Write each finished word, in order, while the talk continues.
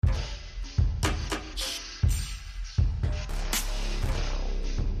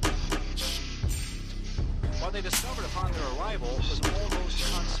upon their arrival was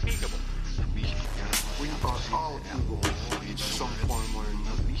almost unspeakable. We thought all evil in some form or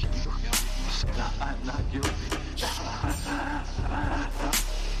another. I'm not guilty.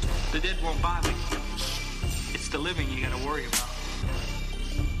 The dead won't bother you. It's the living you gotta worry about.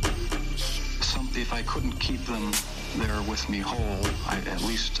 If I couldn't keep them there with me whole, at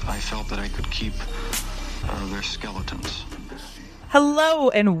least I felt that I could keep their skeletons. Hello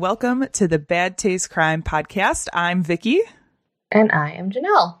and welcome to the Bad Taste Crime Podcast. I'm Vicky. And I am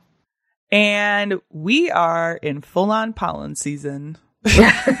Janelle. And we are in full-on pollen season.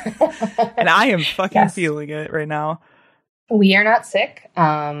 And I am fucking feeling it right now. We are not sick.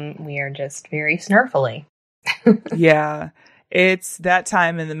 We are just very snurfly. Yeah. It's that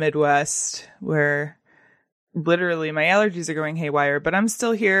time in the Midwest where literally my allergies are going haywire, but I'm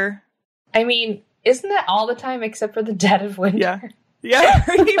still here. I mean, isn't that all the time except for the dead of winter? Yeah,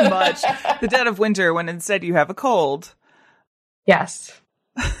 pretty much. The dead of winter when instead you have a cold. Yes.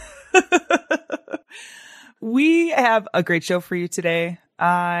 We have a great show for you today.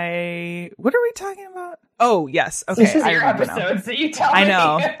 What are we talking about? Oh, yes. Okay. This is your episode, so you tell me. I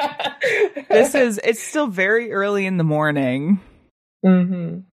know. It's still very early in the morning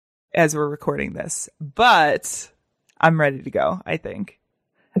as we're recording this, but I'm ready to go, I think.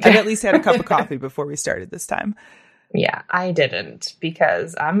 I've at least had a cup of coffee before we started this time. Yeah, I didn't,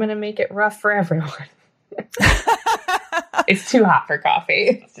 because I'm going to make it rough for everyone. It's too hot for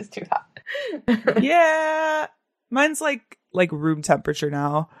coffee. It's just too hot. Yeah. Mine's like room temperature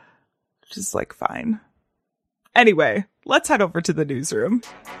now. Just like fine. Anyway, let's head over to the newsroom.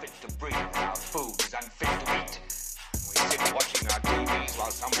 Fit to breathe, our food is unfit to eat. We sit watching our TVs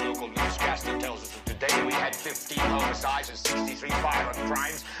while some local newscaster tells us that today we had 15 homicides and 63 violent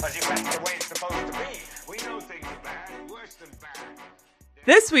crimes, as if that's the way it's supposed to be. We know things are bad, worse than bad.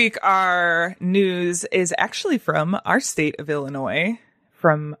 This week, our news is actually from our state of Illinois,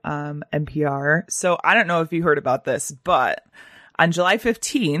 from NPR. So I don't know if you heard about this, but on July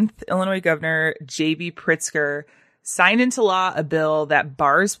 15th, Illinois Governor J.B. Pritzker signed into law a bill that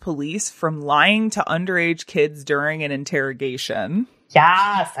bars police from lying to underage kids during an interrogation.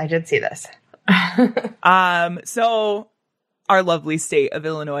 Yes, I did see this. So our lovely state of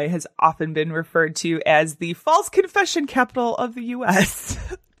Illinois has often been referred to as the false confession capital of the U.S.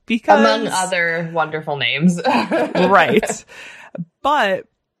 because, among other wonderful names. Right. But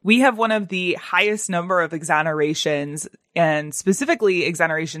we have one of the highest number of exonerations, and specifically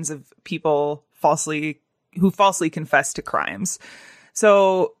exonerations of people who falsely confess to crimes.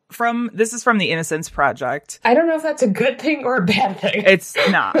 So this is from the Innocence Project. I don't know if that's a good thing or a bad thing. It's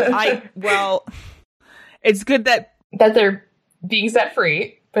not. It's good that they're being set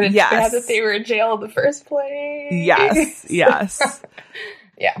free, but it's bad that they were in jail in the first place. Yes. Yeah.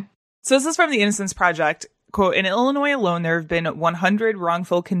 So this is from the Innocence Project. Quote, in Illinois alone, there have been 100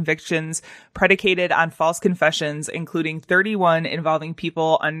 wrongful convictions predicated on false confessions, including 31 involving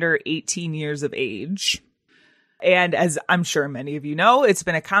people under 18 years of age. And as I'm sure many of you know, it's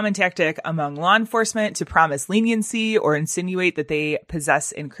been a common tactic among law enforcement to promise leniency or insinuate that they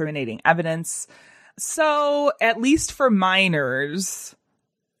possess incriminating evidence. So at least for minors,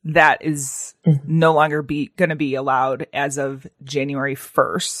 that is no longer going to be allowed as of January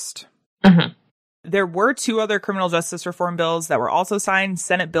 1st. Mm-hmm. There were two other criminal justice reform bills that were also signed.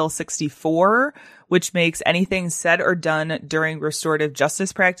 Senate Bill 64, which makes anything said or done during restorative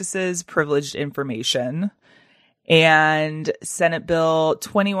justice practices privileged information. And Senate Bill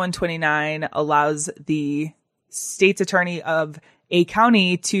 2129 allows the state's attorney of a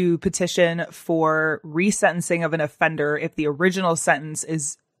county to petition for resentencing of an offender if the original sentence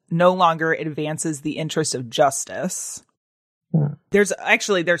is no longer advances the interest of justice. There's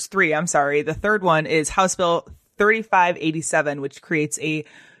three. I'm sorry. The third one is House Bill 3587, which creates a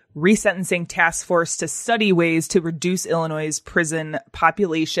resentencing task force to study ways to reduce Illinois' prison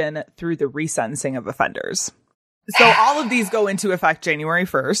population through the resentencing of offenders. So all of these go into effect January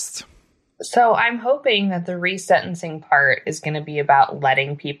 1st. So I'm hoping that the resentencing part is going to be about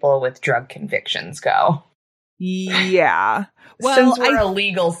letting people with drug convictions go. Yeah. Well, since we're a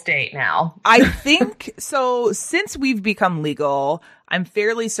legal state now. I think so. Since we've become legal, I'm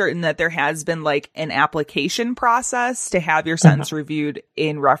fairly certain that there has been like an application process to have your sentence reviewed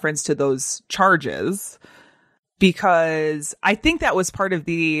in reference to those charges, because I think that was part of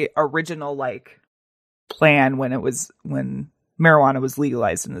the original like plan when marijuana was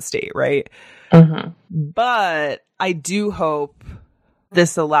legalized in the state, right? But I do hope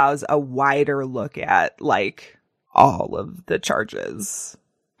this allows a wider look at like all of the charges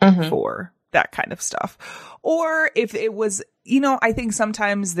for that kind of stuff. Or if it was, I think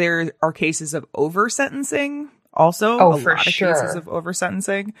sometimes there are cases of over sentencing also. Oh, a for lot of sure. cases of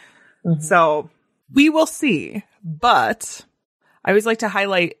over-sentencing. Mhm. So we will see. But I always like to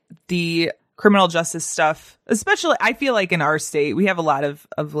highlight the criminal justice stuff, especially I feel like in our state, we have a lot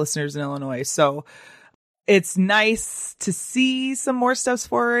of listeners in Illinois. So it's nice to see some more steps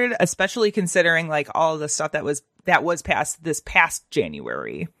forward, especially considering like all of the stuff that was passed this past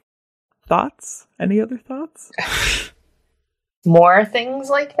January. Thoughts? Any other thoughts? More things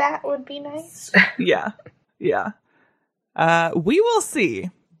like that would be nice. Yeah. We will see.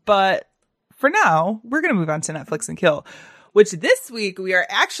 But for now, we're going to move on to Netflix and Kill, which this week we are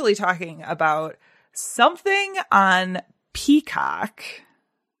actually talking about something on Peacock.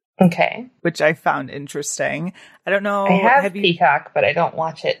 Okay. Which I found interesting. I don't know. I have Peacock, but I don't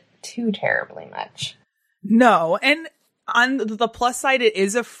watch it too terribly much. No. And on the plus side, it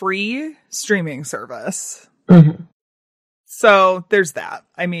is a free streaming service. Mm-hmm. So there's that.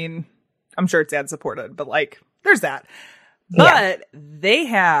 I mean, I'm sure it's ad supported, but like, there's that. But they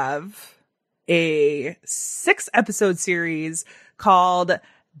have a 6-episode series called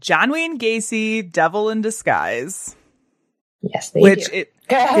John Wayne Gacy, Devil in Disguise. Yes, they which do.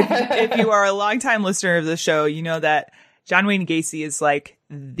 If you are a longtime listener of the show, you know that John Wayne Gacy is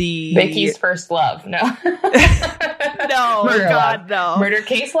the Vicky's first love. No. No, Murder God, love. no. Murder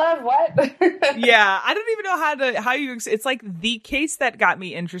case love? What? Yeah, I don't even know how you. It's like the case that got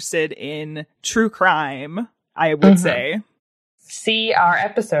me interested in true crime, I would say. See our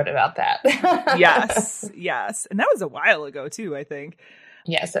episode about that. Yes. And that was a while ago, too, I think.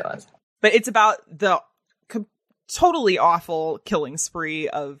 Yes, it was. But it's about the totally awful killing spree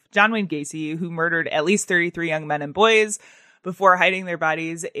of John Wayne Gacy, who murdered at least 33 young men and boys before hiding their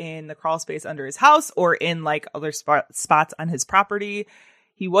bodies in the crawl space under his house or in other spots on his property.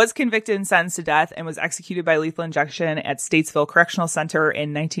 He was convicted and sentenced to death and was executed by lethal injection at Statesville Correctional Center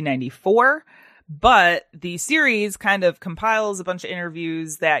in 1994. But the series kind of compiles a bunch of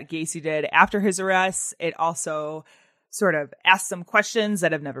interviews that Gacy did after his arrest. It also sort of asks some questions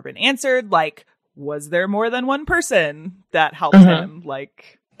that have never been answered, like, was there more than one person that helped him?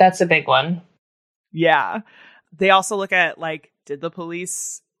 That's a big one. Yeah. They also look at, did the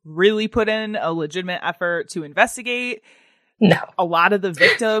police really put in a legitimate effort to investigate? No. A lot of the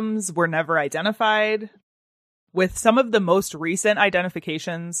victims were never identified. With some of the most recent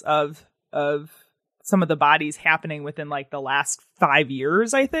identifications of some of the bodies happening within the last 5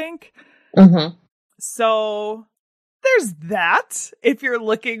 years, I think. Mm-hmm. So there's that. If you're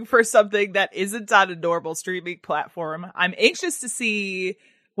looking for something that isn't on a normal streaming platform, I'm anxious to see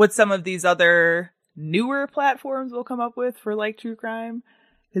what some of these other newer platforms will come up with for true crime.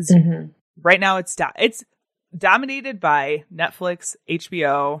 Because right now it's dominated by Netflix,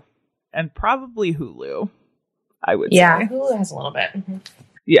 HBO, and probably Hulu, I would say. Yeah, Hulu has a little bit. Mm-hmm.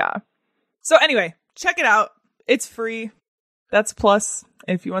 Yeah. So anyway, check it out. It's free. That's a plus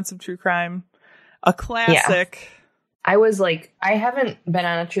if you want some true crime. A classic. Yeah. I haven't been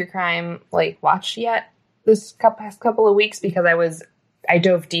on a true crime watch yet this past couple of weeks because I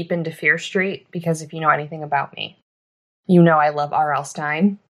dove deep into Fear Street, because if you know anything about me, you know I love R.L.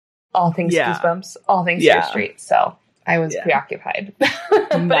 Stein. All things Goosebumps, all things Fear Street. So I was preoccupied.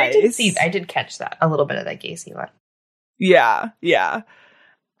 But Nice. I did catch that, a little bit of that Gacy one. Yeah.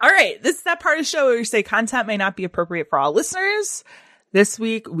 All right. This is that part of the show where we say content may not be appropriate for all listeners. This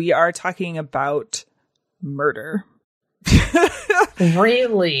week, we are talking about murder.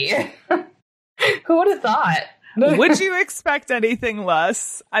 Really? Who would have thought? Would you expect anything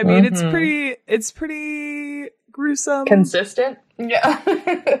less? I mean, it's pretty gruesome. Consistent?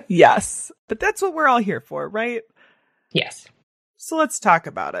 Yeah. Yes. But that's what we're all here for, right? Yes. So let's talk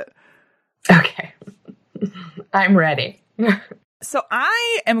about it. Okay. I'm ready. So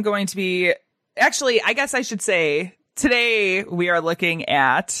I am going to be, actually, I guess I should say, today we are looking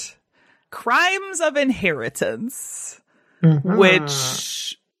at crimes of inheritance,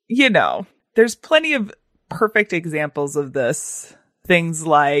 which, there's plenty of perfect examples of this. Things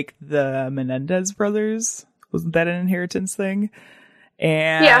like the Menendez brothers. Wasn't that an inheritance thing?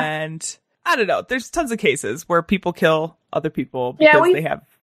 And I don't know. There's tons of cases where people kill other people because they have.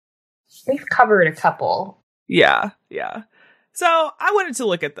 We've covered a couple. Yeah. So I wanted to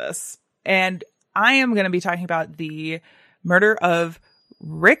look at this, and I am going to be talking about the murder of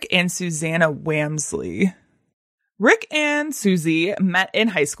Rick and Susanna Wamsley. Rick and Susie met in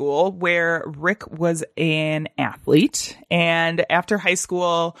high school, where Rick was an athlete. And after high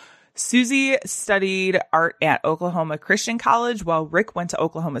school, Susie studied art at Oklahoma Christian College while Rick went to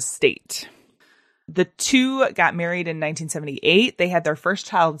Oklahoma State. The two got married in 1978. They had their first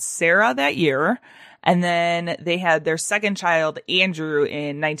child, Sarah, that year. And then they had their second child, Andrew,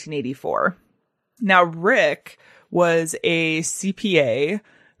 in 1984. Now, Rick was a CPA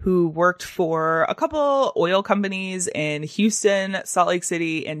who worked for a couple oil companies in Houston, Salt Lake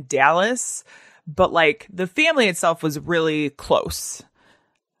City, and Dallas. But like the family itself was really close.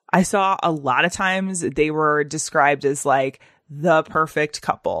 I saw a lot of times they were described as like the perfect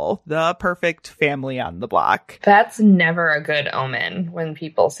couple, the perfect family on the block. That's never a good omen when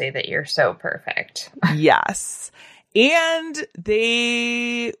people say that you're so perfect. Yes. And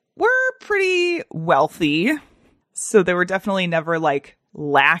they were pretty wealthy. So they were definitely never like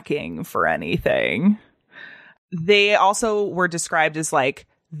lacking for anything. They also were described as like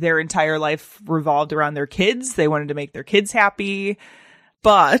their entire life revolved around their kids. They wanted to make their kids happy.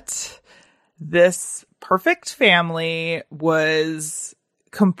 But this perfect family was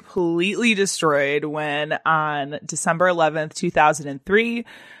completely destroyed when on December 11th, 2003,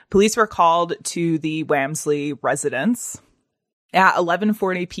 police were called to the Wamsley residence. At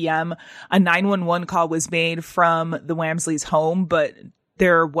 11:40 p.m., a 911 call was made from the Wamsley's home, but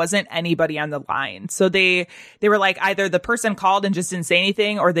there wasn't anybody on the line. So they were like either the person called and just didn't say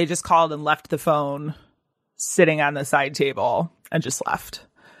anything, or they just called and left the phone sitting on the side table and just left.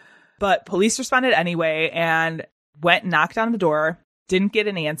 But police responded anyway and went and knocked on the door, didn't get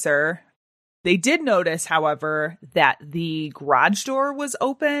an answer. They did notice, however, that the garage door was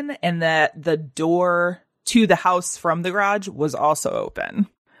open and that the door to the house from the garage was also open.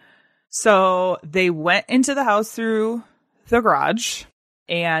 So they went into the house through the garage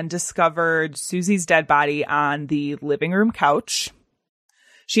and discovered Susie's dead body on the living room couch.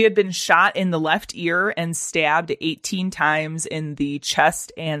 She had been shot in the left ear and stabbed 18 times in the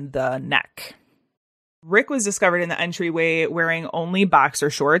chest and the neck. Rick was discovered in the entryway wearing only boxer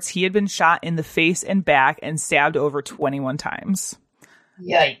shorts. He had been shot in the face and back and stabbed over 21 times.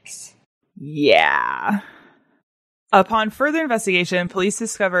 Yikes. Yeah. Upon further investigation, police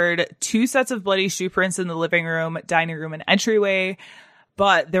discovered 2 sets of bloody shoe prints in the living room, dining room, and entryway.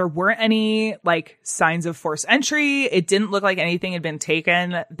 But there weren't any like signs of forced entry. It didn't look like anything had been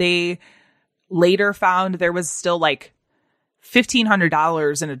taken. They later found there was still like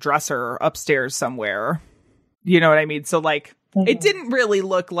 $1,500 in a dresser upstairs somewhere. You know what I mean? So like it didn't really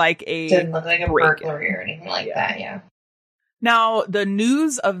look like a burglary or anything like that. Yeah. Now, the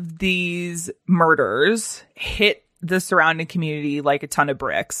news of these murders hit the surrounding community like a ton of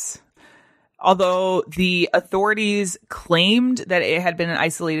bricks. Although the authorities claimed that it had been an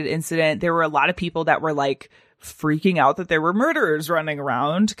isolated incident, there were a lot of people that were like freaking out that there were murderers running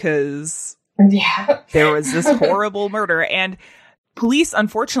around because there was this horrible murder. And police,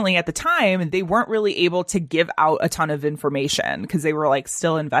 unfortunately, at the time, they weren't really able to give out a ton of information because they were like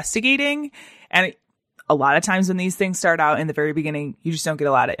still investigating. And a lot of times when these things start out in the very beginning, you just don't get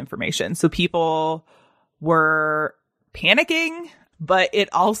a lot of information. So people were panicking, but it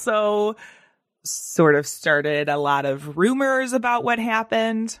also sort of started a lot of rumors about what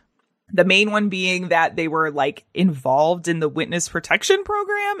happened. The main one being that they were like involved in the witness protection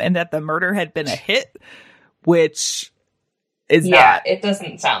program and that the murder had been a hit, which is not. It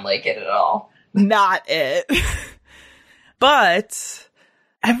doesn't sound like it at all. Not it. But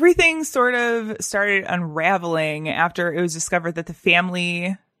everything sort of started unraveling after it was discovered that the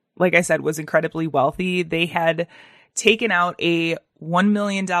family, like I said, was incredibly wealthy. They had taken out a $1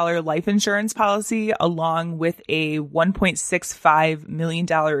 million life insurance policy along with a $1.65 million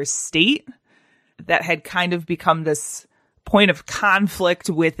estate that had kind of become this point of conflict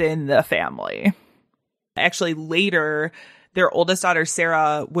within the family. Actually, later, their oldest daughter,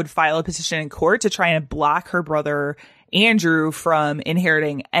 Sarah, would file a petition in court to try and block her brother, Andrew, from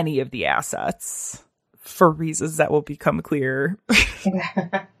inheriting any of the assets for reasons that will become clear.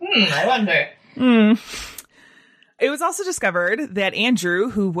 I wonder. It was also discovered that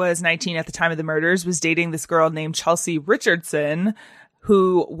Andrew, who was 19 at the time of the murders, was dating this girl named Chelsea Richardson,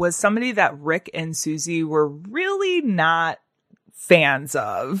 who was somebody that Rick and Susie were really not fans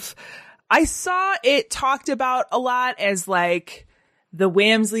of. I saw it talked about a lot as like the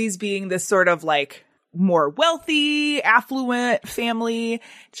Wamsleys being this sort of like more wealthy, affluent family.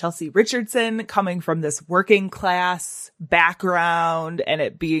 Chelsea Richardson coming from this working class background and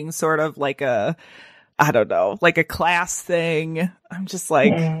it being sort of like a, I don't know, like a class thing. I'm just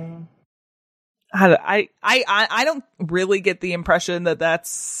like, I don't really get the impression that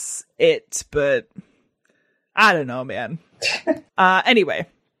that's it, but I don't know, man. Anyway,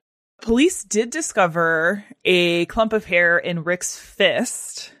 police did discover a clump of hair in Rick's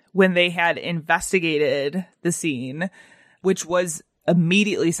fist when they had investigated the scene, which was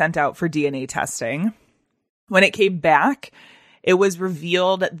immediately sent out for DNA testing. When it came back, it was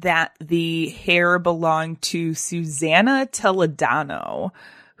revealed that the hair belonged to Susanna Toledano,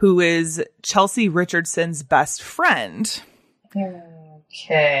 who is Chelsea Richardson's best friend.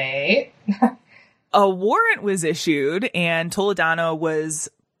 Okay. A warrant was issued and Toledano was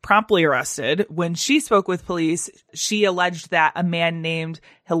promptly arrested. When she spoke with police, she alleged that a man named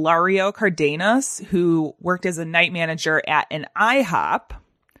Hilario Cardenas, who worked as a night manager at an IHOP,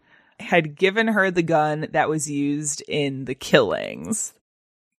 had given her the gun that was used in the killings.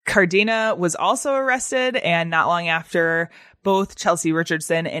 Cardena was also arrested, and not long after, both Chelsea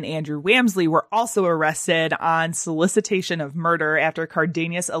Richardson and Andrew Wamsley were also arrested on solicitation of murder after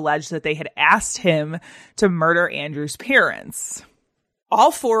Cardenas alleged that they had asked him to murder Andrew's parents.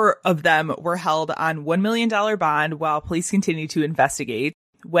 All four of them were held on $1 million bond while police continued to investigate.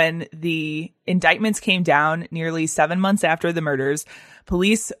 When the indictments came down nearly 7 months after the murders,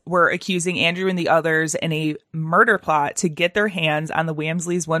 police were accusing Andrew and the others in a murder plot to get their hands on the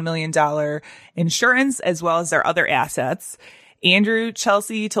Wamsleys' $1 million insurance as well as their other assets. Andrew,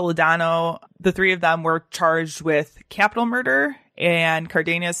 Chelsea, Toledano, the three of them were charged with capital murder, and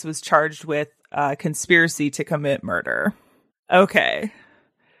Cardenas was charged with conspiracy to commit murder. Okay.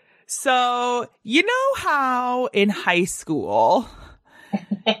 So, you know how in high school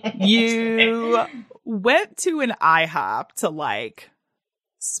you went to an IHOP to like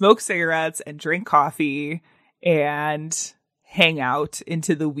smoke cigarettes and drink coffee and hang out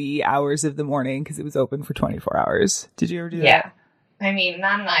into the wee hours of the morning because it was open for 24 hours. Did you ever do that? Yeah. I mean,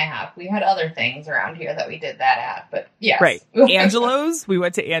 not an IHOP. We had other things around here that we did that at, but yes. Right. Angelo's. We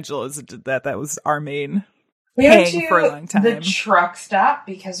went to Angelo's and did that. That was our main we went hang to for a long time. The truck stop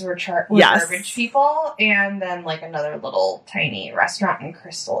because we're Yes. garbage people, and then like another little tiny restaurant in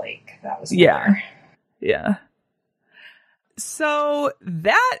Crystal Lake. That was Yeah. Yeah. So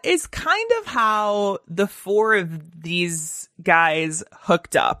that is kind of how the four of these guys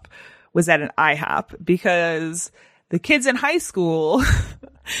hooked up, was at an IHOP, because the kids in high school,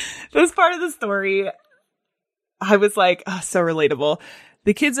 this part of the story, I was like, oh, so relatable.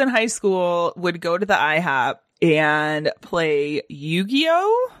 The kids in high school would go to the IHOP and play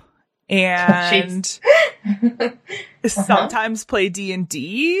Yu-Gi-Oh! And sometimes play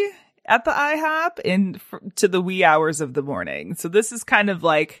D&D at the IHOP to the wee hours of the morning. So this is kind of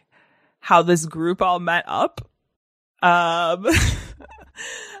like how this group all met up. I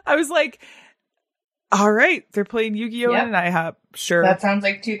was like, all right, they're playing Yu-Gi-Oh! Yep. In an IHOP. Sure. That sounds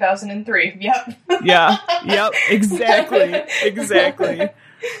like 2003. Yep. Yeah. Yep. Exactly.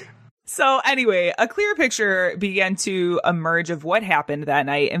 So anyway, a clear picture began to emerge of what happened that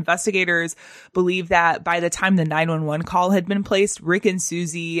night. Investigators believe that by the time the 911 call had been placed, Rick and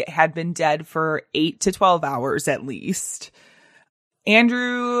Susie had been dead for 8 to 12 hours at least.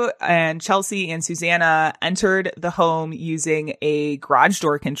 Andrew and Chelsea and Susanna entered the home using a garage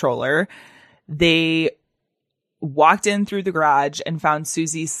door controller. They walked in through the garage and found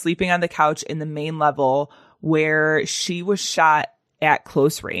Susie sleeping on the couch in the main level, where she was shot at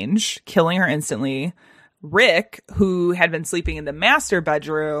close range, killing her instantly. Rick, who had been sleeping in the master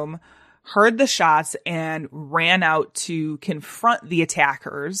bedroom, heard the shots and ran out to confront the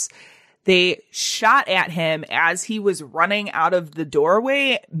attackers. They shot at him as he was running out of the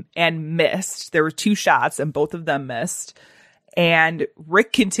doorway and missed. There were 2 shots and both of them missed. And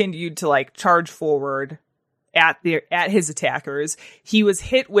Rick continued to like charge forward at his attackers. He was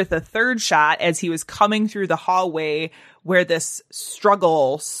hit with a 3rd shot as he was coming through the hallway where this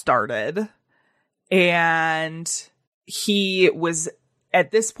struggle started. And he was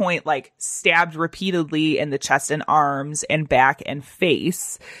at this point like stabbed repeatedly in the chest and arms and back and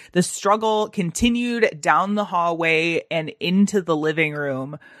face. The struggle continued down the hallway and into the living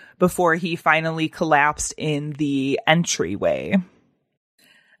room before he finally collapsed in the entryway.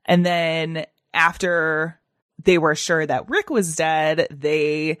 And then after they were sure that Rick was dead,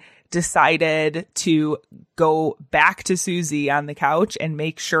 they decided to go back to Susie on the couch and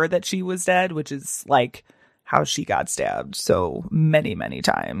make sure that she was dead, which is like how she got stabbed so many, many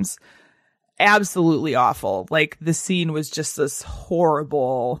times. Absolutely awful. Like the scene was just this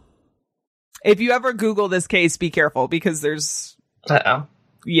horrible. If you ever Google this case, be careful because there's... Uh-oh.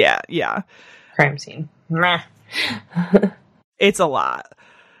 Yeah. Crime scene. It's a lot.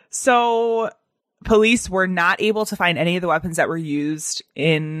 So police were not able to find any of the weapons that were used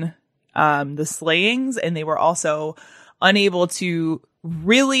in the slayings, and they were also unable to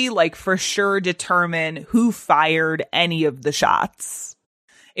really, like, for sure determine who fired any of the shots.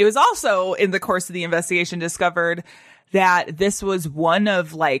 It was also, in the course of the investigation, discovered that this was one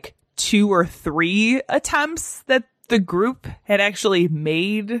of, like, 2 or 3 attempts that the group had actually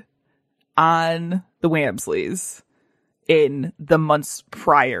made on the Wamsleys in the months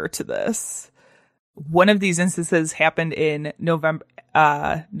prior to this. One of these instances happened in November,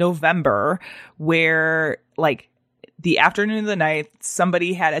 where like the afternoon of the night,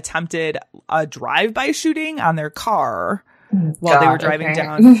 somebody had attempted a drive-by shooting on their car while they were driving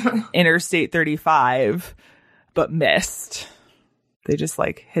down Interstate 35, but missed. They just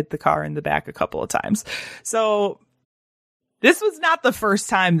like hit the car in the back a couple of times. So this was not the first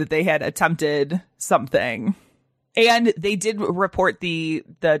time that they had attempted something. And they did report the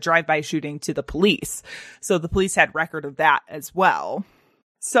drive-by shooting to the police. So the police had record of that as well.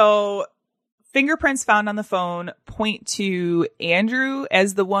 So fingerprints found on the phone point to Andrew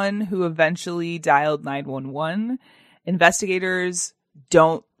as the one who eventually dialed 911. Investigators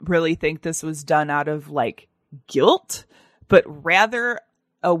don't really think this was done out of like guilt, but rather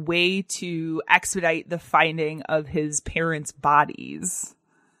a way to expedite the finding of his parents' bodies.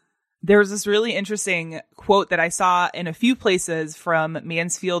 There's this really interesting quote that I saw in a few places from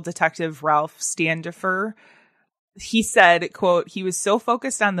Mansfield detective Ralph Standifer. He said, quote, "He was so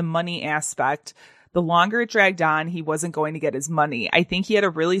focused on the money aspect, the longer it dragged on, he wasn't going to get his money. I think he had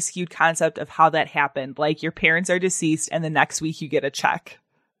a really skewed concept of how that happened. Like, your parents are deceased and the next week you get a check."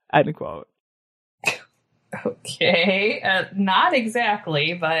 End quote. Okay. Not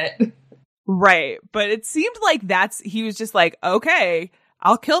exactly, but. Right. But it seemed like he was just like, okay,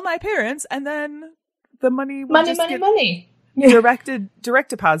 I'll kill my parents and then the money will money. direct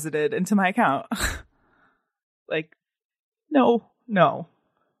deposited into my account. Like, no,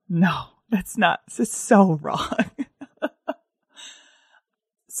 that's so wrong.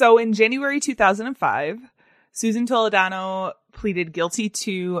 So in January 2005, Susan Toledano pleaded guilty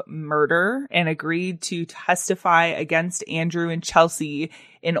to murder and agreed to testify against Andrew and Chelsea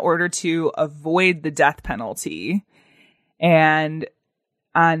in order to avoid the death penalty. And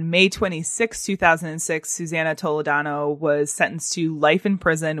on May 26, 2006, Susanna Toledano was sentenced to life in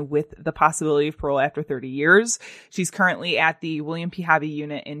prison with the possibility of parole after 30 years. She's currently at the William P. Hobby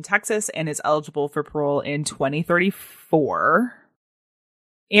unit in Texas and is eligible for parole in 2034.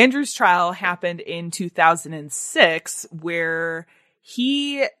 Andrew's trial happened in 2006, where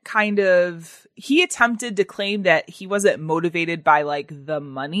he attempted to claim that he wasn't motivated by like the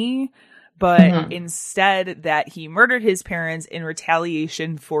money, but instead that he murdered his parents in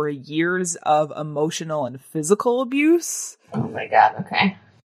retaliation for years of emotional and physical abuse. Oh my God. Okay.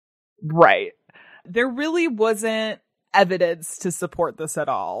 Right. There really wasn't evidence to support this at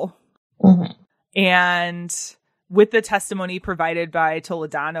all. Mm-hmm. And with the testimony provided by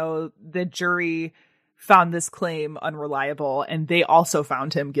Toledano, the jury found this claim unreliable, and they also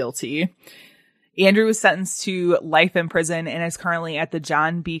found him guilty. Andrew was sentenced to life in prison and is currently at the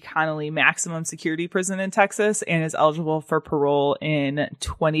John B. Connolly Maximum Security Prison in Texas and is eligible for parole in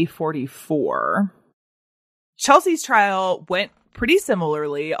 2044. Chelsea's trial went pretty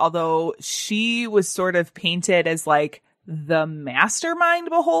similarly, although she was sort of painted as like the mastermind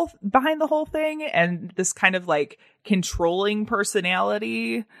behind the whole thing and this kind of like controlling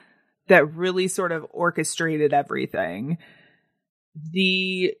personality that really sort of orchestrated everything.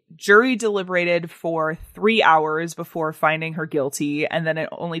 The jury deliberated for 3 hours before finding her guilty, and then it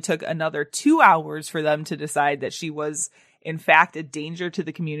only took another 2 hours for them to decide that she was, in fact, a danger to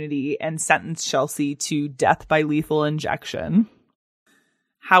the community and sentenced Chelsea to death by lethal injection.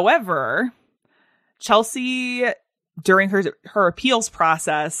 However, Chelsea, during her appeals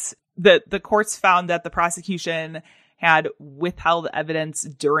process, the courts found that the prosecution had withheld evidence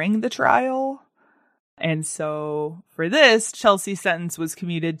during the trial. And so for this, Chelsea's sentence was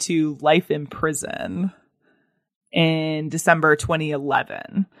commuted to life in prison in December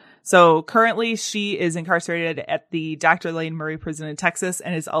 2011. So currently she is incarcerated at the Dr. Lane Murray Prison in Texas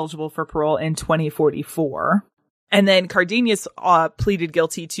and is eligible for parole in 2044. And then Cardenas pleaded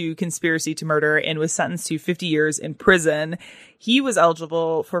guilty to conspiracy to murder and was sentenced to 50 years in prison. He was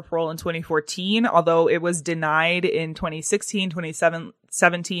eligible for parole in 2014, although it was denied in 2016,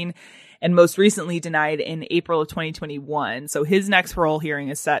 2017, and most recently denied in April of 2021. So his next parole hearing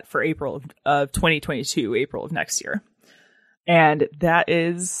is set for April of 2022, April of next year. And that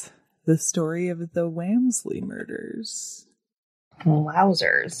is the story of the Wamsley murders.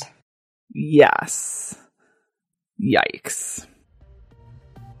 Wowzers. Yes. Yikes.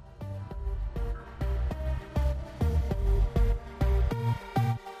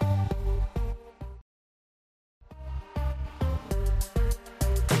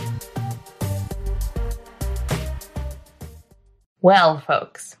 Well,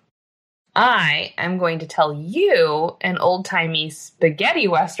 folks, I am going to tell you an old-timey spaghetti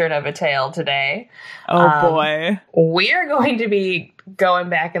western of a tale today. Oh, boy. We're going to be going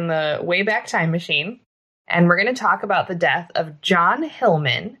back in the Wayback Time Machine, and we're going to talk about the death of John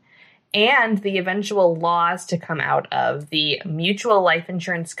Hillman and the eventual laws to come out of the Mutual Life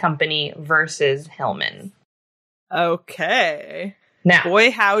Insurance Company versus Hillman. Okay. Now,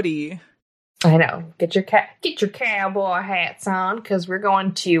 boy, howdy. I know. Get your cowboy hats on, because we're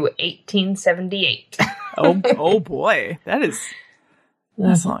going to 1878. oh boy, that's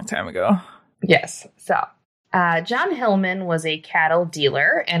a long time ago. Yes. So, John Hillman was a cattle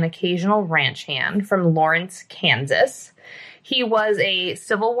dealer and occasional ranch hand from Lawrence, Kansas. He was a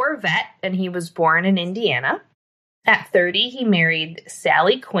Civil War vet, and he was born in Indiana. At 30, he married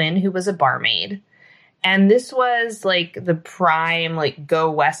Sally Quinn, who was a barmaid. And this was like the prime, like, go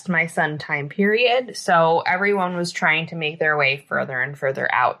west, my son time period. So everyone was trying to make their way further and further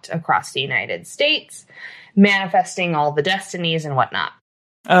out across the United States, manifesting all the destinies and whatnot.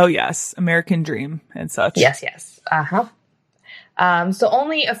 Oh, yes. American dream and such. Yes. So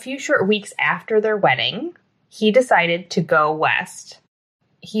only a few short weeks after their wedding, he decided to go west.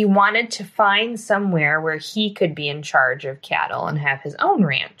 He wanted to find somewhere where he could be in charge of cattle and have his own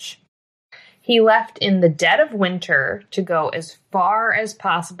ranch. He left in the dead of winter to go as far as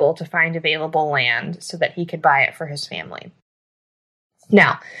possible to find available land so that he could buy it for his family.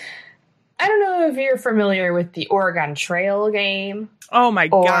 Now, I don't know if you're familiar with the Oregon Trail game. Oh my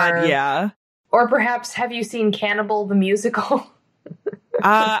God, yeah. Or perhaps have you seen Cannibal the Musical?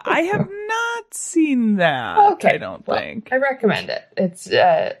 I have not seen that. Okay, I don't think. I recommend it. It's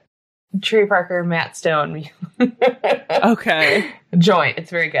Trey Parker, Matt Stone. Okay. Joint.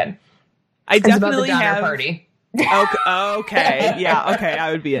 It's very good. It's definitely about the Donner have Party. Okay. Yeah. Okay.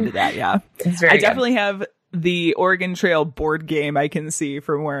 I would be into that. Yeah. It's very good. Definitely have the Oregon Trail board game I can see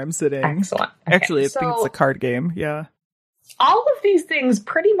from where I'm sitting. Excellent. Okay, Actually, I think it's a card game. Yeah. All of these things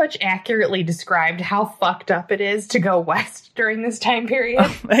pretty much accurately described how fucked up it is to go west during this time period.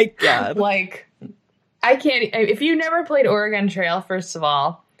 Oh my God. Like, I can't. If you never played Oregon Trail, first of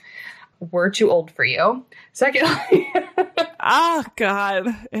all, we're too old for you. Secondly, oh God,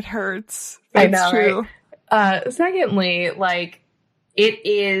 it hurts. I It's know, true. right? Secondly, like, it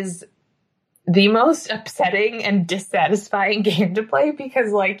is the most upsetting and dissatisfying game to play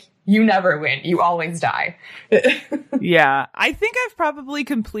because, like, you never win. You always die. Yeah, I think I've probably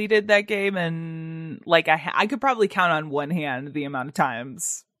completed that game, and like I could probably count on one hand the amount of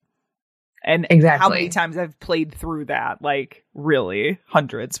times, and exactly how many times I've played through that. Like, really,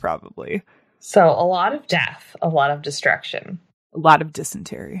 hundreds probably. So a lot of death, a lot of destruction, a lot of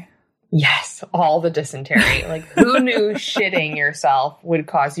dysentery. Yes, all the dysentery. Like, who knew shitting yourself would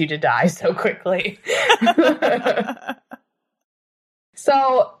cause you to die so quickly?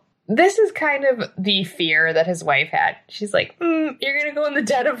 So this is kind of the fear that his wife had. She's like, you're going to go in the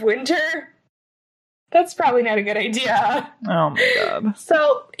dead of winter? That's probably not a good idea. Oh my God.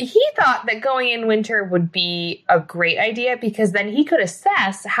 So he thought that going in winter would be a great idea because then he could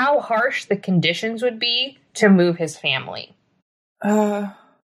assess how harsh the conditions would be to move his family.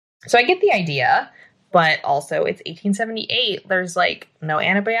 So I get the idea, but also it's 1878. There's, like, no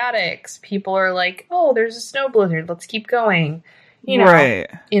antibiotics. People are like, oh, there's a snow blizzard. Let's keep going. You know, right.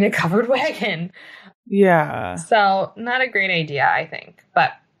 In a covered wagon. Yeah. So not a great idea, I think.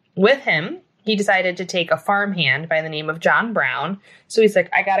 But with him, he decided to take a farmhand by the name of John Brown. So he's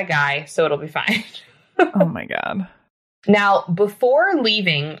like, I got a guy, so it'll be fine. Oh my God. Now, before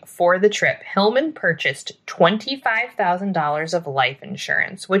leaving for the trip, Hillman purchased $25,000 of life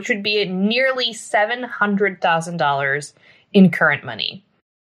insurance, which would be nearly $700,000 in current money.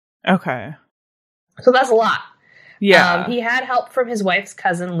 Okay. So that's a lot. Yeah. He had help from his wife's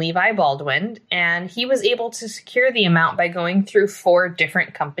cousin, Levi Baldwin, and he was able to secure the amount by going through 4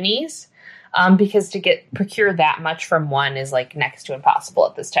 different companies, because to procure that much from one is, like, next to impossible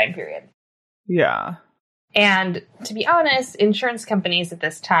at this time period. Yeah. And to be honest, insurance companies at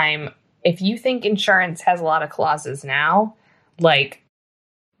this time, if you think insurance has a lot of clauses now, like,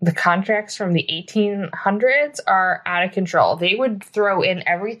 the contracts from the 1800s are out of control. They would throw in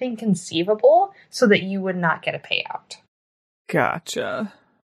everything conceivable so that you would not get a payout. Gotcha.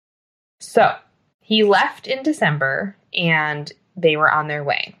 So he left in December and they were on their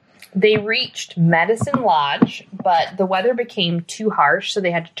way. They reached Medicine Lodge, but the weather became too harsh, so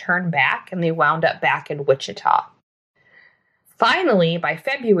they had to turn back, and they wound up back in Wichita. Finally, by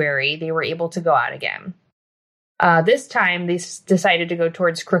February, they were able to go out again. This time, they decided to go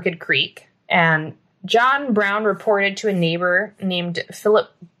towards Crooked Creek, and John Brown reported to a neighbor named Philip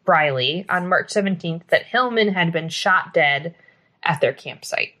Briley on March 17th that Hillman had been shot dead at their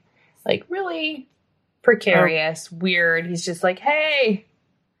campsite. Like, really precarious, weird. He's just like, hey,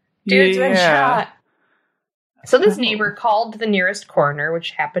 dude's been shot. So this neighbor called the nearest coroner, which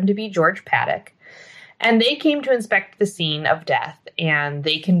happened to be George Paddock, And they came to inspect the scene of death, and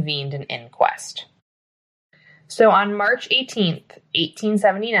they convened an inquest. So on March 18th,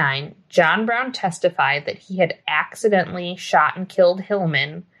 1879, John Brown testified that he had accidentally shot and killed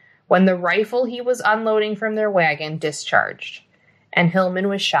Hillman when the rifle he was unloading from their wagon discharged, and Hillman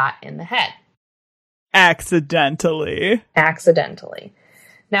was shot in the head. Accidentally.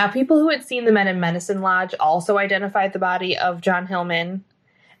 Now, people who had seen the men in Medicine Lodge also identified the body of John Hillman.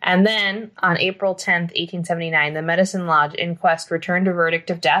 And then, on April 10th, 1879, the Medicine Lodge inquest returned a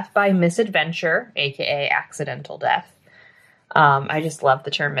verdict of death by misadventure, a.k.a. accidental death. I just love the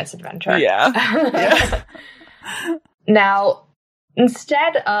term misadventure. Yeah. Now,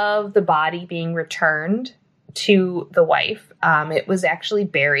 instead of the body being returned to the wife, it was actually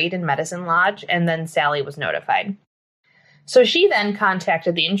buried in Medicine Lodge, and then Sally was notified. So she then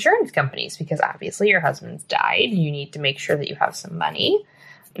contacted the insurance companies because obviously your husband's died. You need to make sure that you have some money.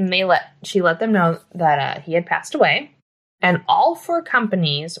 And she let them know that he had passed away. And all 4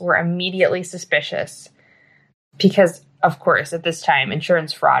 companies were immediately suspicious because, of course, at this time,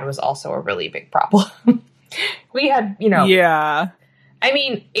 insurance fraud was also a really big problem. We had, Yeah. I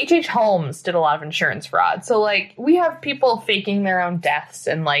mean, H.H. Holmes did a lot of insurance fraud. So, we have people faking their own deaths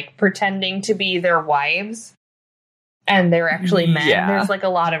and, pretending to be their wives. And they're actually men. Yeah. There's, a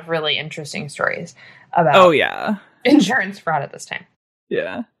lot of really interesting stories about insurance fraud at this time.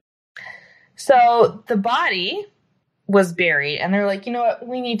 Yeah. So the body was buried, and they're like, you know what?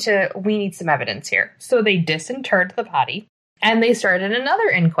 We need some evidence here. So they disinterred the body, and they started another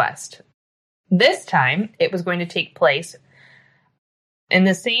inquest. This time, it was going to take place in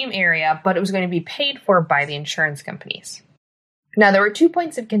the same area, but it was going to be paid for by the insurance companies. Now, there were 2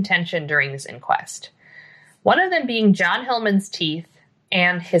 points of contention during this inquest. One of them being John Hillman's teeth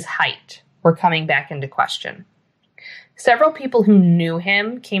and his height were coming back into question. Several people who knew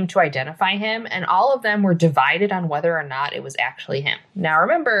him came to identify him, and all of them were divided on whether or not it was actually him. Now,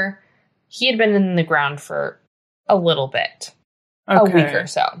 remember, he had been in the ground for a little bit, a week or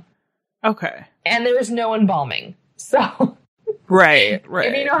so. Okay. And there was no embalming. So, right.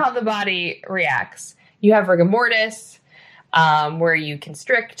 If you know how the body reacts, you have rigor mortis, where you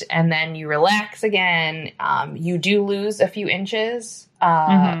constrict and then you relax again. You do lose a few inches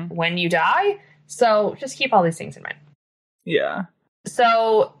when you die. So just keep all these things in mind. Yeah.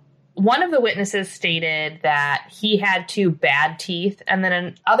 So one of the witnesses stated that he had 2 bad teeth, and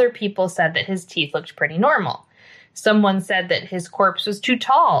then other people said that his teeth looked pretty normal. Someone said that his corpse was too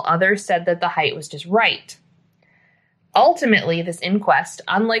tall. Others said that the height was just right. Ultimately, this inquest,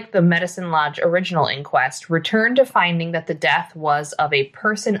 unlike the Medicine Lodge original inquest, returned to finding that the death was of a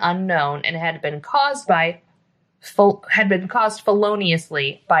person unknown and had been caused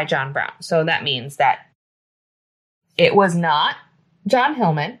feloniously by John Brown. So that means that it was not John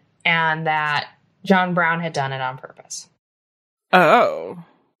Hillman, and that John Brown had done it on purpose. Oh.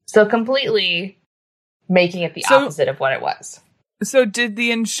 So completely making it the opposite of what it was. So did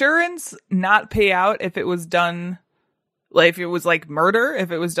the insurance not pay out if it was done, if it was murder,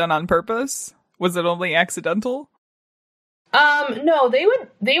 if it was done on purpose? Was it only accidental? No, they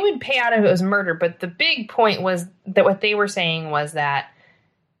would pay out if it was murder, but the big point was that what they were saying was that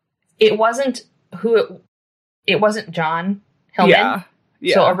it wasn't it wasn't John Hillman.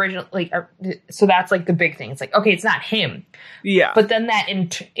 Yeah. So originally, so that's the big thing. It's okay, it's not him. Yeah. But then that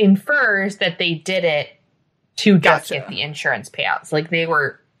infers that they did it to just get the insurance payouts. They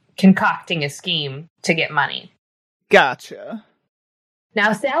were concocting a scheme to get money. Gotcha.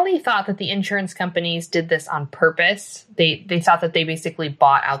 Now, Sally thought that the insurance companies did this on purpose. They thought that they basically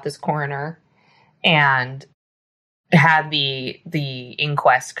bought out this coroner and had the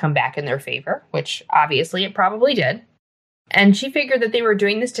inquest come back in their favor, which obviously it probably did. And she figured that they were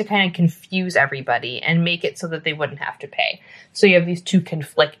doing this to kind of confuse everybody and make it so that they wouldn't have to pay. So you have these 2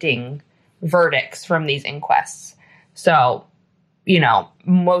 conflicting verdicts from these inquests. So,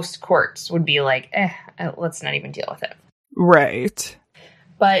 most courts would be let's not even deal with it. Right.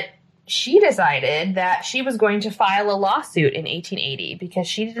 But she decided that she was going to file a lawsuit in 1880 because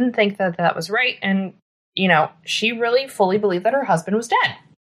she didn't think that that was right. And, she really fully believed that her husband was dead.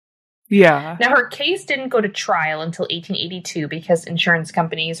 Yeah. Now, her case didn't go to trial until 1882 because insurance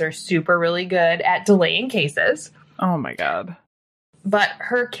companies are really good at delaying cases. Oh, my God. But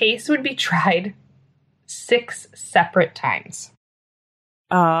her case would be tried 6 separate times.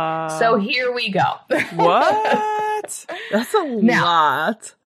 So here we go. What? That's a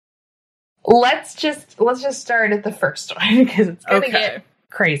lot. Let's just start at the first one because it's going to get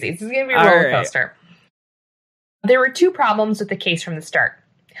crazy. This is going to be a roller coaster. There were 2 problems with the case from the start.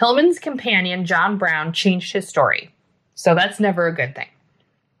 Hillman's companion, John Brown, changed his story. So that's never a good thing.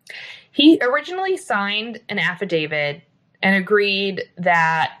 He originally signed an affidavit and agreed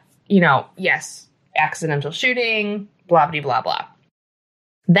that, yes, accidental shooting, blah, blah, blah, blah.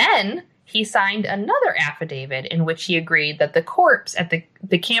 Then he signed another affidavit in which he agreed that the corpse at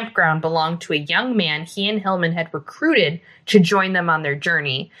the campground belonged to a young man he and Hillman had recruited to join them on their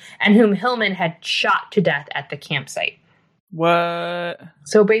journey, and whom Hillman had shot to death at the campsite. What?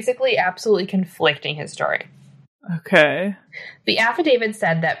 So basically absolutely conflicting his story. Okay. The affidavit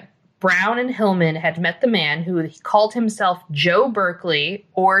said that Brown and Hillman had met the man who called himself Joe Berkeley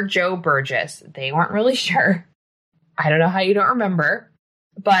or Joe Burgess. They weren't really sure. I don't know how you don't remember.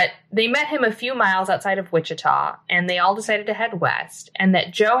 But they met him a few miles outside of Wichita, and they all decided to head west, and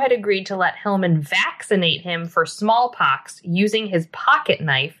that Joe had agreed to let Hillman vaccinate him for smallpox using his pocket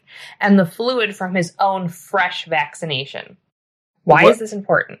knife and the fluid from his own fresh vaccination. Why is this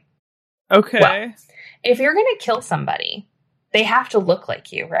important? Okay. Well, if you're going to kill somebody, they have to look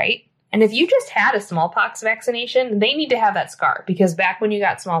like you, right? And if you just had a smallpox vaccination, they need to have that scar, because back when you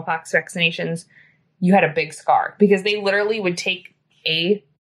got smallpox vaccinations, you had a big scar, because they literally would take a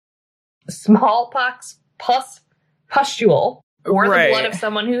smallpox pustule or the blood of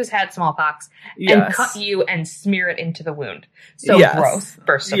someone who's had smallpox and cut you and smear it into the wound. So gross,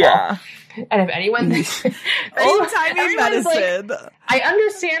 first of all. And if anyone... Old-timey medicine. Like, I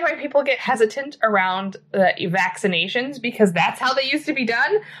understand why people get hesitant around vaccinations, because that's how they used to be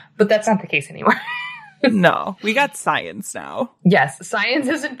done, but that's not the case anymore. No, we got science now. Yes, science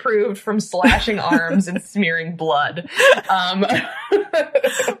has improved from slashing arms and smearing blood. Oh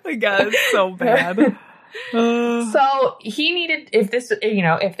my God, it's so bad. So he needed,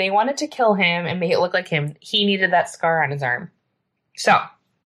 if they wanted to kill him and make it look like him, he needed that scar on his arm. So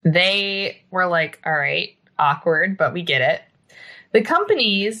they were like, all right, awkward, but we get it. The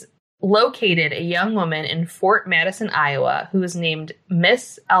companies located a young woman in Fort Madison, Iowa, who was named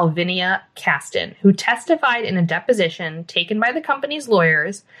Miss Alvinia Caston, who testified in a deposition taken by the company's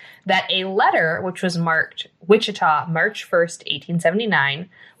lawyers that a letter, which was marked Wichita, March 1st, 1879,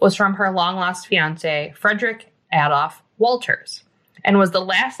 was from her long-lost fiancé, Frederick Adolph Walters, and was the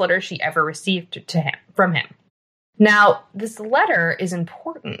last letter she ever received from him. Now, this letter is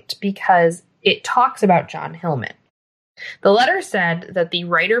important because it talks about John Hillman. The letter said that the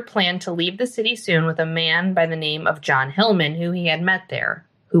writer planned to leave the city soon with a man by the name of John Hillman, who he had met there,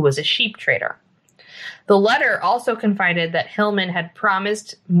 who was a sheep trader. The letter also confided that Hillman had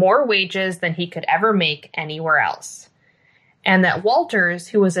promised more wages than he could ever make anywhere else, and that Walters,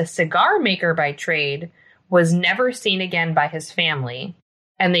 who was a cigar maker by trade, was never seen again by his family.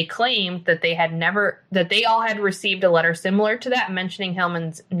 And they claimed that they all had received a letter similar to that mentioning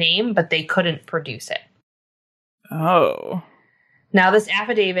Hillman's name, but they couldn't produce it. Oh. Now, this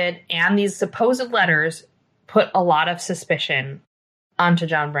affidavit and these supposed letters put a lot of suspicion onto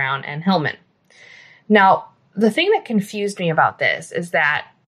John Brown and Hillman. Now, the thing that confused me about this is that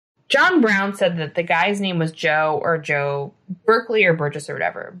John Brown said that the guy's name was Joe or Joe Berkeley or Burgess or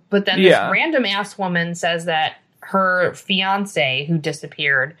whatever. But then this random ass woman says that her fiance who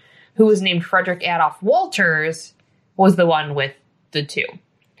disappeared, who was named Frederick Adolph Walters, was the one with the two.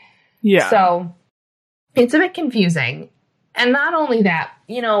 Yeah. So it's a bit confusing. And not only that,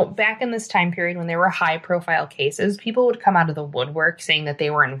 back in this time period when there were high profile cases, people would come out of the woodwork saying that they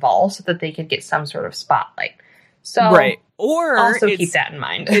were involved so that they could get some sort of spotlight. So right. Or also keep that in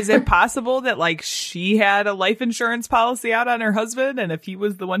mind. Is it possible that she had a life insurance policy out on her husband, and if he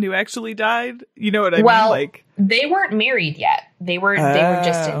was the one who actually died, you know what I mean? Well, they weren't married yet. They were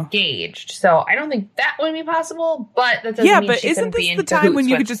just engaged. So I don't think that would be possible, but that doesn't mean she isn't couldn't be this in the time when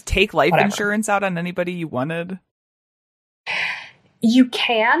you could with just take life whatever. insurance out on anybody you wanted? You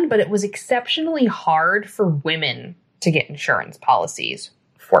can, but it was exceptionally hard for women to get insurance policies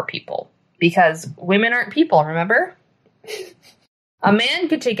for people because women aren't people, remember? A man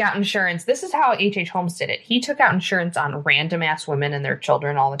could take out insurance. This is how H.H. Holmes did it. He took out insurance on random ass women and their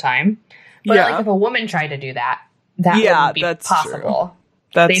children all the time. But if a woman tried to do that wouldn't be possible.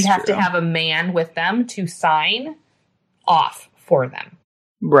 They'd have to have a man with them to sign off for them.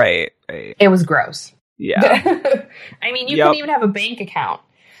 Right. It was gross. Yeah. I mean, you couldn't even have a bank account.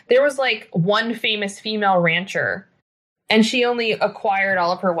 There was one famous female rancher, and she only acquired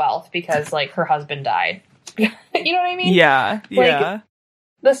all of her wealth because her husband died. You know what I mean? Yeah.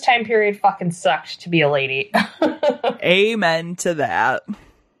 This time period fucking sucked to be a lady. Amen to that.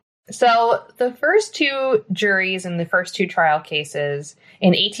 So the first two juries in the first two trial cases in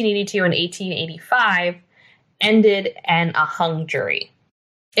 1882 and 1885 ended in a hung jury.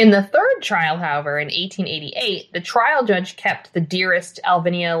 In the third trial, however, in 1888, the trial judge kept the Dearest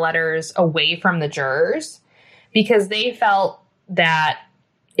Alvinia letters away from the jurors because they felt that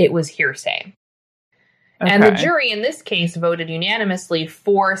it was hearsay. Okay. And the jury in this case voted unanimously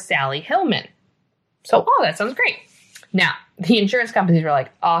for Sally Hillman. So, that sounds great. Now, the insurance companies were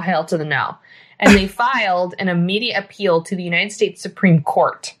like, oh, hell to the no. And they filed an immediate appeal to the United States Supreme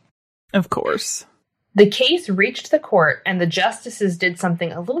Court. Of course. The case reached the court, and the justices did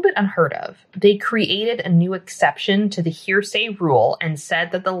something a little bit unheard of. They created a new exception to the hearsay rule and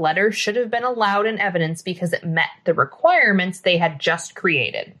said that the letter should have been allowed in evidence because it met the requirements they had just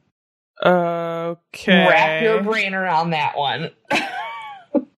created. Okay. Wrap your brain around that one.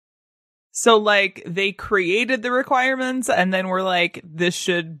 So, like, they created the requirements and then were like, this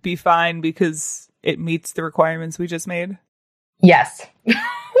should be fine because it meets the requirements we just made? Yes.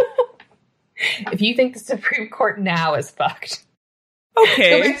 If you think the Supreme Court now is fucked. Okay.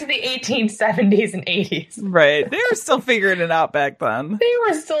 Go back to the 1870s and 80s. Right. They were still figuring it out back then. They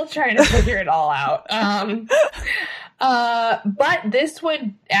were still trying to figure it all out. But this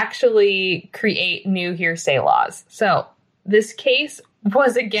would actually create new hearsay laws. So this case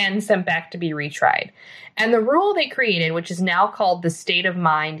was again sent back to be retried. And the rule they created, which is now called the state of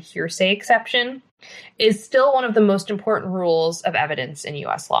mind hearsay exception, is still one of the most important rules of evidence in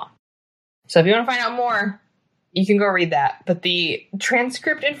U.S. law. So if you want to find out more, you can go read that. But the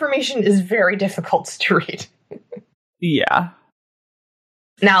transcript information is very difficult to read. Yeah.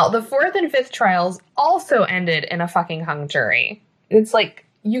 Now, the fourth and fifth trials also ended in a fucking hung jury. It's like,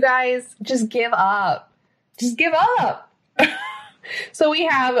 you guys, just give up. Just give up. So we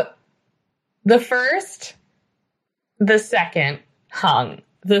have the first, the second hung,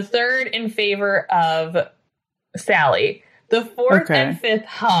 the third in favor of Sally, the fourth and fifth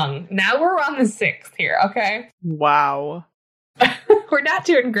hung. Now we're on the sixth here, okay? Wow. We're not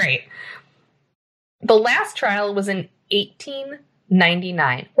doing great. The last trial was in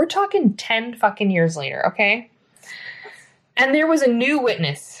 1899. We're talking 10 fucking years later, okay? And there was a new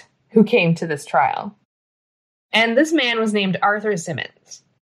witness who came to this trial. And this man was named Arthur Simmons.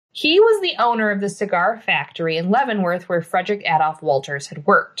 He was the owner of the cigar factory in Leavenworth where Frederick Adolph Walters had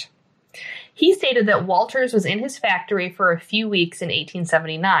worked. He stated that Walters was in his factory for a few weeks in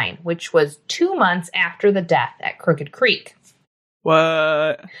 1879, which was 2 months after the death at Crooked Creek.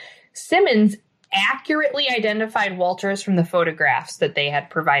 What? Simmons accurately identified Walters from the photographs that they had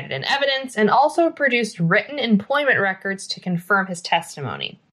provided in evidence and also produced written employment records to confirm his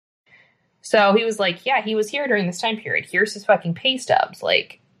testimony. So he was like, yeah, he was here during this time period. Here's his fucking pay stubs.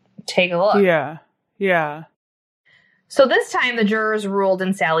 Like, take a look. Yeah. Yeah. So this time the jurors ruled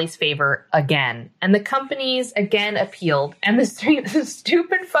in Sally's favor again, and the companies again appealed, and the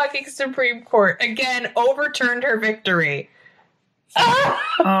stupid fucking Supreme Court again overturned her victory.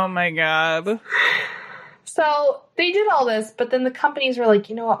 Oh my God. So they did all this, but then the companies were like,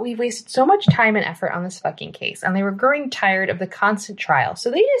 you know what, we've wasted so much time and effort on this fucking case, and they were growing tired of the constant trial. So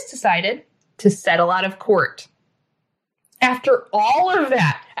they just decided to settle out of court. After all of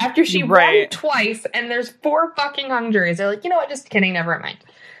that, after she won twice, and there's 4 fucking hung juries, they're like, you know what, just kidding, never mind.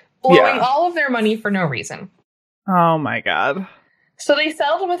 Blowing all of their money for no reason. Oh my God. So they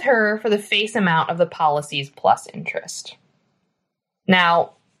settled with her for the face amount of the policies plus interest.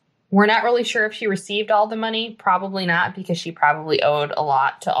 Now, we're not really sure if she received all the money. Probably not, because she probably owed a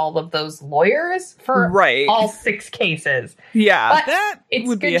lot to all of those lawyers for all 6 cases. Yeah, but that it's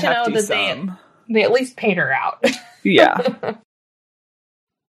would good be a to know hefty that sum. they at least paid her out. Yeah.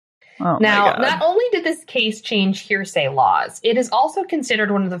 Oh now, not only did this case change hearsay laws, it is also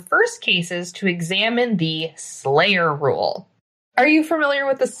considered one of the first cases to examine the Slayer Rule. Are you familiar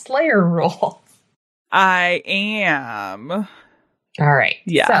with the Slayer Rule? I am. All right.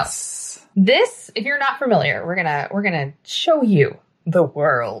 Yes. So, this, if you're not familiar, we're gonna show you the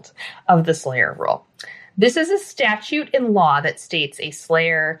world of the Slayer Rule. This is a statute in law that states a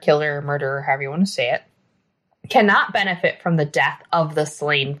slayer, killer, murderer, however you want to say it, cannot benefit from the death of the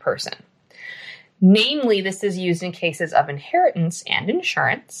slain person. Namely, this is used in cases of inheritance and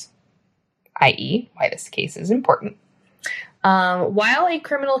insurance, i.e., why this case is important. While a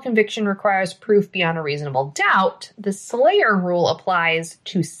criminal conviction requires proof beyond a reasonable doubt, the Slayer Rule applies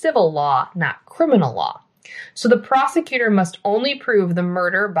to civil law, not criminal law. So the prosecutor must only prove the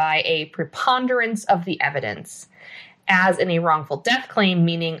murder by a preponderance of the evidence, as in a wrongful death claim,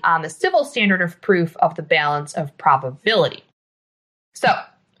 meaning on the civil standard of proof of the balance of probability. So,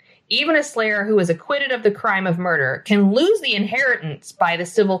 even a slayer who is acquitted of the crime of murder can lose the inheritance by the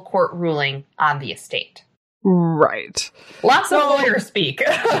civil court ruling on the estate. Right. Lots of lawyers speak.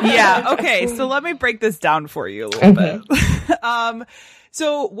 Yeah, okay, so let me break this down for you a little bit.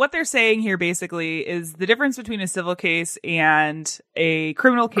 So what they're saying here basically is the difference between a civil case and a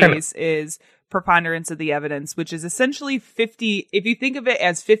criminal case is preponderance of the evidence, which is essentially 50. If you think of it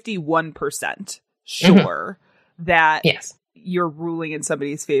as 51% sure that you're ruling in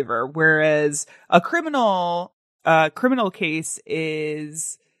somebody's favor, whereas a criminal case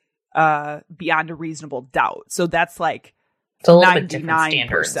is beyond a reasonable doubt. So that's like it's a little bit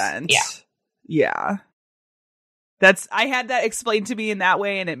different standards. Yeah. I had that explained to me in that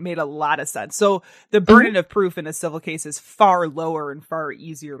way, and it made a lot of sense. So the burden of proof in a civil case is far lower and far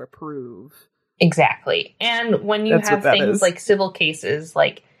easier to prove. Exactly. And when you have things like civil cases,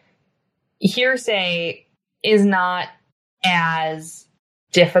 like hearsay is not as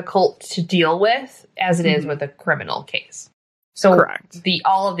difficult to deal with as it is with a criminal case. So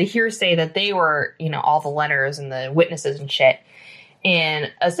all of the hearsay that they were, all the letters and the witnesses and shit in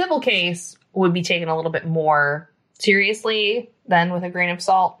a civil case would be taken a little bit more seriously than with a grain of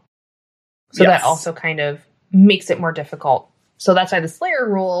salt. So that also kind of makes it more difficult. So that's why the Slayer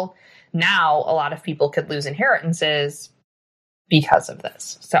rule, now a lot of people could lose inheritances because of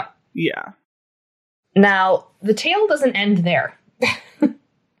this. So now the tale doesn't end there.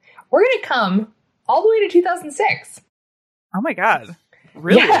 We're going to come all the way to 2006. Oh my God.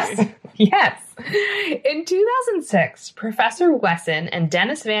 Really? Yes. In 2006, Professor Wesson and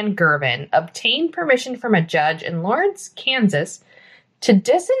Dennis Van Gerven obtained permission from a judge in Lawrence, Kansas, to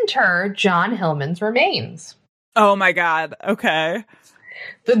disinter John Hillman's remains. Oh my God. Okay.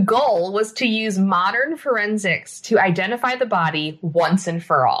 The goal was to use modern forensics to identify the body once and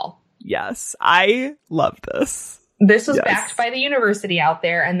for all. Yes, I love this. This was backed by the university out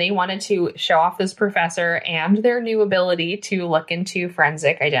there, and they wanted to show off this professor and their new ability to look into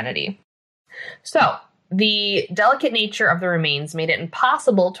forensic identity. So, the delicate nature of the remains made it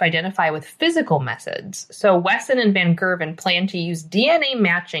impossible to identify with physical methods. So, Wesson and Van Gerven planned to use DNA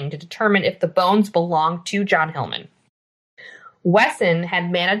matching to determine if the bones belonged to John Hillman. Wesson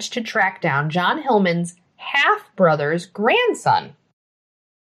had managed to track down John Hillman's half-brother's grandson,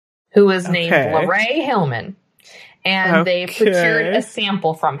 who was named LeRae Hillman. And they procured a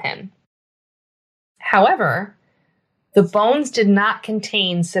sample from him. However, the bones did not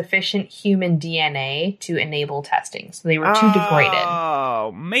contain sufficient human DNA to enable testing, so they were too degraded.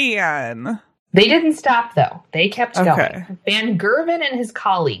 Oh, man. They didn't stop, though. They kept going. Van Gerven and his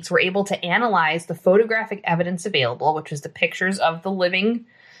colleagues were able to analyze the photographic evidence available, which was the pictures of the living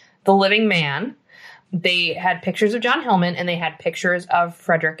man. They had pictures of John Hillman, and they had pictures of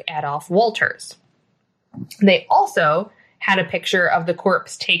Frederick Adolph Walters. They also had a picture of the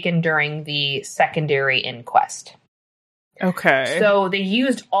corpse taken during the secondary inquest. Okay. So they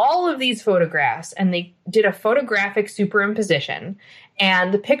used all of these photographs and they did a photographic superimposition,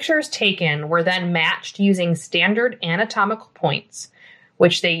 and the pictures taken were then matched using standard anatomical points,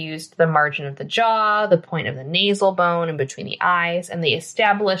 which they used the margin of the jaw, the point of the nasal bone in between the eyes, and they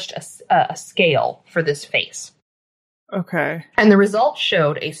established a scale for this face. Okay. And the results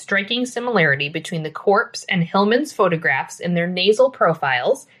showed a striking similarity between the corpse and Hillman's photographs in their nasal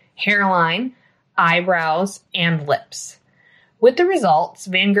profiles, hairline, eyebrows, and lips. With the results,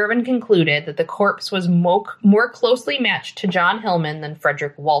 Van Gerven concluded that the corpse was more closely matched to John Hillman than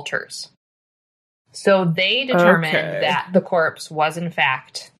Frederick Walters. So they determined that the corpse was, in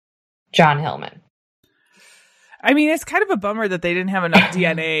fact, John Hillman. I mean, it's kind of a bummer that they didn't have enough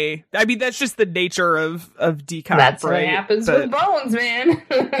DNA. I mean, that's just the nature of decomp. That's what happens with bones, man.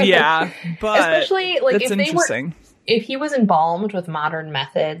 Yeah, but especially like if if he was embalmed with modern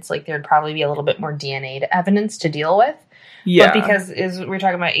methods, like there'd probably be a little bit more DNA evidence to deal with. Yeah, but because we're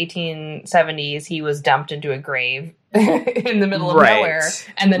talking about 1870s, he was dumped into a grave in the middle of nowhere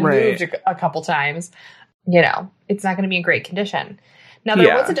and then moved a couple times. It's not going to be in great condition. Now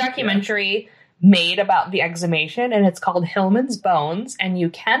there was a documentary made about the exhumation, and it's called Hillman's Bones, and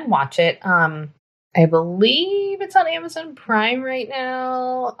you can watch it. I believe it's on Amazon Prime right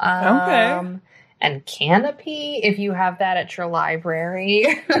now. And Canopy, if you have that at your library.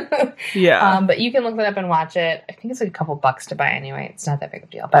 But you can look that up and watch it. I think it's like a couple bucks to buy anyway. It's not that big of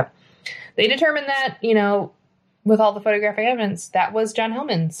a deal. But they determined that, with all the photographic evidence, that was John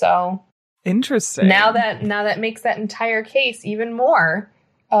Hillman. So interesting. Now that makes that entire case even more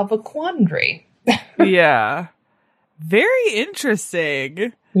of a quandary. Yeah. Very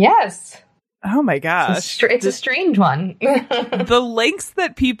interesting. Yes. Oh my gosh. It's a strange one. The lengths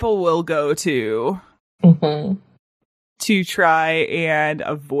that people will go to to try and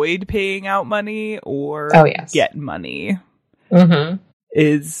avoid paying out money or get money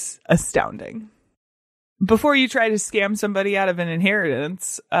is astounding. Before you try to scam somebody out of an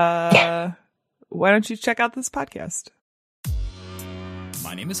inheritance, why don't you check out this podcast?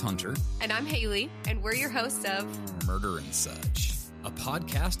 My name is Hunter. And I'm Haley, and we're your hosts of Murder and Such. a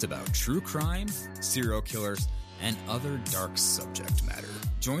podcast about true crime, serial killers, and other dark subject matter.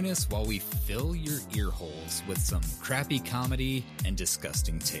 Join us while we fill your ear holes with some crappy comedy and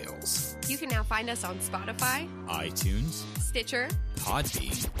disgusting tales. You can now find us on Spotify, iTunes, Stitcher,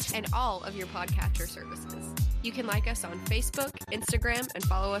 Podbean, and all of your podcatcher services. You can like us on Facebook, Instagram, and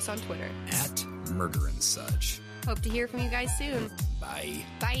follow us on Twitter. at Murder and Such. Hope to hear from you guys soon. Bye.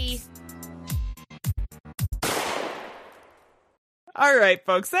 Bye. All right,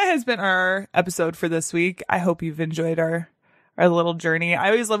 folks, that has been our episode for this week. I hope you've enjoyed our little journey. I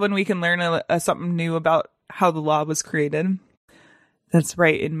always love when we can learn something new about how the law was created. That's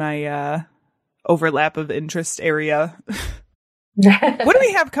right in my overlap of interest area. What do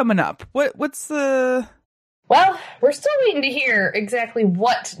we have coming up? What's the... Well, we're still waiting to hear exactly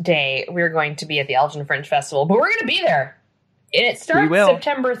what day we're going to be at the Elgin Fringe Festival, but we're going to be there. And it starts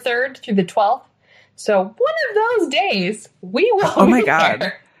September 3rd through the 12th. So one of those days, we will Oh my be God.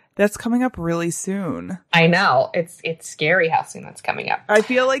 there. That's coming up really soon. I know. It's scary how soon that's coming up. I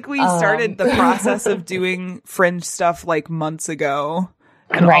feel like we started the process of doing Fringe stuff like months ago.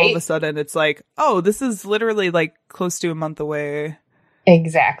 And all of a sudden it's like, oh, this is literally like close to a month away.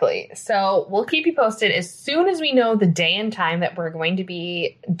 Exactly. So we'll keep you posted as soon as we know the day and time that we're going to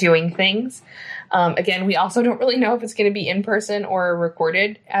be doing things. Again, we also don't really know if it's going to be in person or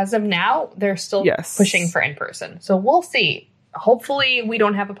recorded. As of now, they're still pushing for in person. So we'll see. Hopefully we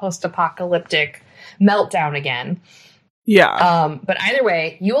don't have a post-apocalyptic meltdown again. Yeah. But either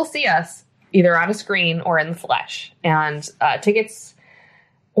way, you will see us either on a screen or in the flesh. And tickets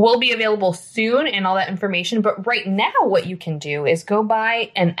will be available soon and all that information. But right now what you can do is go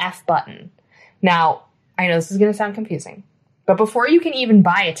buy an F button. Now, I know this is going to sound confusing, but before you can even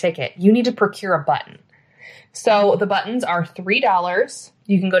buy a ticket, you need to procure a button. So the buttons are $3.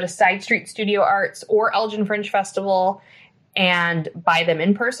 You can go to Side Street Studio Arts or Elgin Fringe Festival and buy them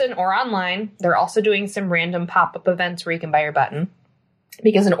in person or online. They're also doing some random pop-up events where you can buy your button.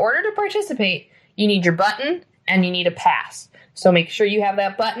 Because in order to participate, you need your button and you need a pass. So make sure you have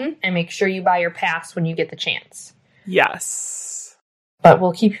that button and make sure you buy your pass when you get the chance. Yes. But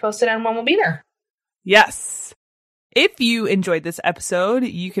we'll keep you posted on when we'll be there. Yes. If you enjoyed this episode,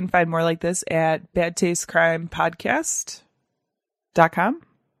 you can find more like this at badtastecrimepodcast.com.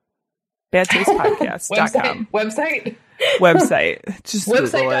 Badtastepodcast.com. Website. Just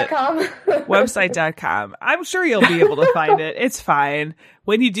Website.com. Website.com. I'm sure you'll be able to find it. It's fine.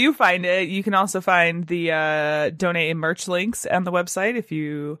 When you do find it, you can also find the donate and merch links on the website if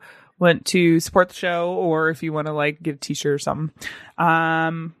you want to support the show or if you want to like get a t-shirt or something.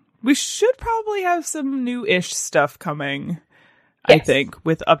 We should probably have some new-ish stuff coming, I think,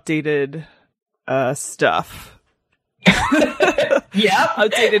 with updated stuff. Yeah.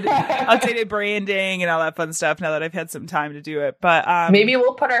 Updated branding and all that fun stuff now that I've had some time to do it. But maybe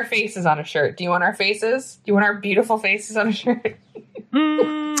we'll put our faces on a shirt. Do you want our faces? Do you want our beautiful faces on a shirt?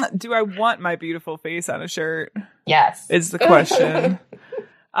 Do I want my beautiful face on a shirt? Yes. Is the question.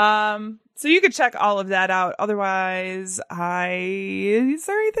 So you could check all of that out. Otherwise, is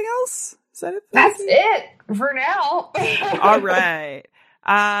there anything else? Is that it? That's it for now. All right.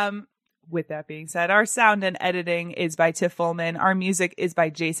 With that being said, our sound and editing is by Tiff Fullman. Our music is by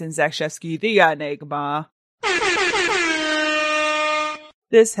Jason Zakshevsky, the Enigma.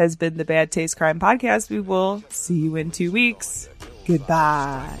 This has been the Bad Taste Crime Podcast. We will see you in 2 weeks.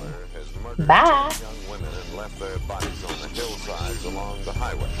 Goodbye. Bye. Young women and left their bodies on the hillsides along the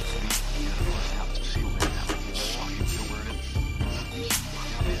highway.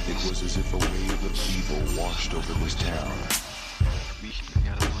 It was as if a wave of evil washed over this town.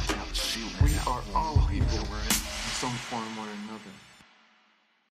 We are all evil in some form